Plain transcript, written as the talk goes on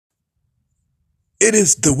It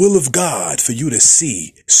is the will of God for you to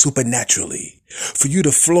see supernaturally, for you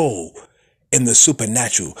to flow in the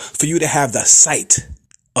supernatural, for you to have the sight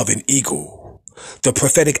of an eagle, the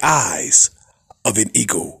prophetic eyes of an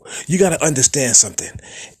eagle. You got to understand something.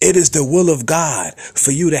 It is the will of God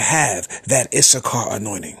for you to have that Issachar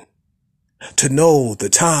anointing, to know the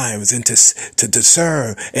times and to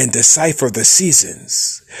discern and decipher the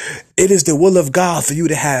seasons. It is the will of God for you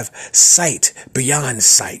to have sight beyond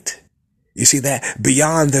sight. You see that?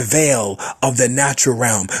 Beyond the veil of the natural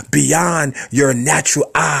realm, beyond your natural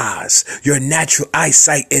eyes, your natural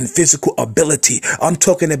eyesight and physical ability. I'm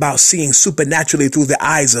talking about seeing supernaturally through the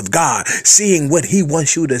eyes of God, seeing what he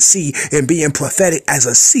wants you to see and being prophetic as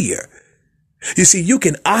a seer. You see, you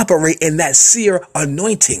can operate in that seer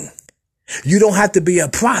anointing. You don't have to be a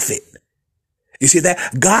prophet. You see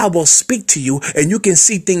that? God will speak to you and you can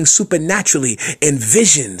see things supernaturally in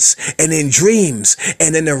visions and in dreams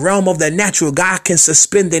and in the realm of the natural. God can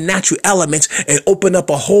suspend the natural elements and open up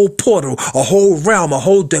a whole portal, a whole realm, a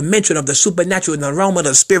whole dimension of the supernatural in the realm of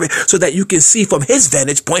the spirit so that you can see from his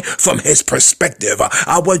vantage point, from his perspective.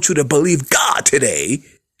 I want you to believe God today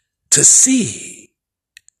to see.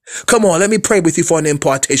 Come on, let me pray with you for an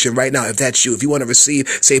impartation right now. If that's you, if you want to receive,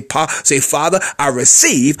 say, Father, I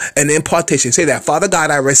receive an impartation. Say that, Father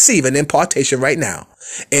God, I receive an impartation right now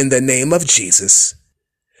in the name of Jesus.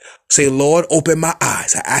 Say, Lord, open my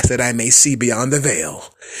eyes. I ask that I may see beyond the veil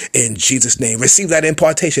in Jesus' name. Receive that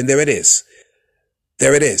impartation. There it is.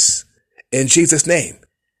 There it is. In Jesus' name.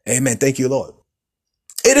 Amen. Thank you, Lord.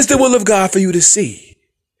 It is the will of God for you to see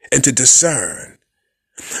and to discern.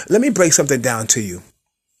 Let me break something down to you.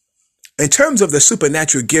 In terms of the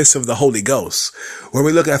supernatural gifts of the Holy Ghost, when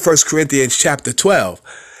we look at 1 Corinthians chapter 12,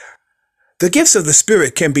 the gifts of the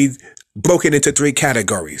Spirit can be broken into three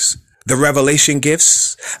categories. The revelation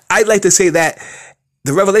gifts. I'd like to say that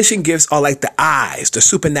the revelation gifts are like the eyes, the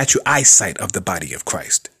supernatural eyesight of the body of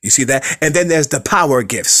Christ. You see that? And then there's the power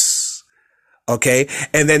gifts. Okay.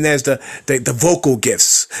 And then there's the vocal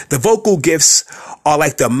gifts. The vocal gifts are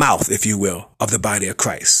like the mouth, if you will, of the body of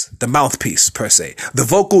Christ, the mouthpiece per se. The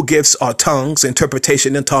vocal gifts are tongues,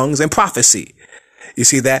 interpretation in tongues, and prophecy. You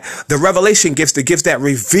see that? The revelation gifts, the gifts that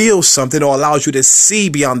reveal something or allows you to see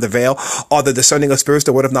beyond the veil, are the discerning of spirits,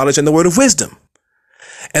 the word of knowledge, and the word of wisdom.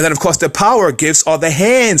 And then, of course, the power gifts are the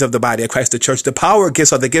hands of the body of Christ, the church. The power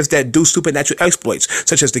gifts are the gifts that do supernatural exploits,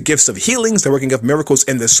 such as the gifts of healings, the working of miracles,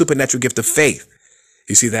 and the supernatural gift of faith.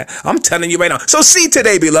 You see that? I'm telling you right now. So see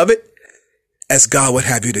today, beloved, as God would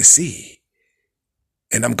have you to see.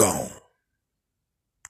 And I'm gone.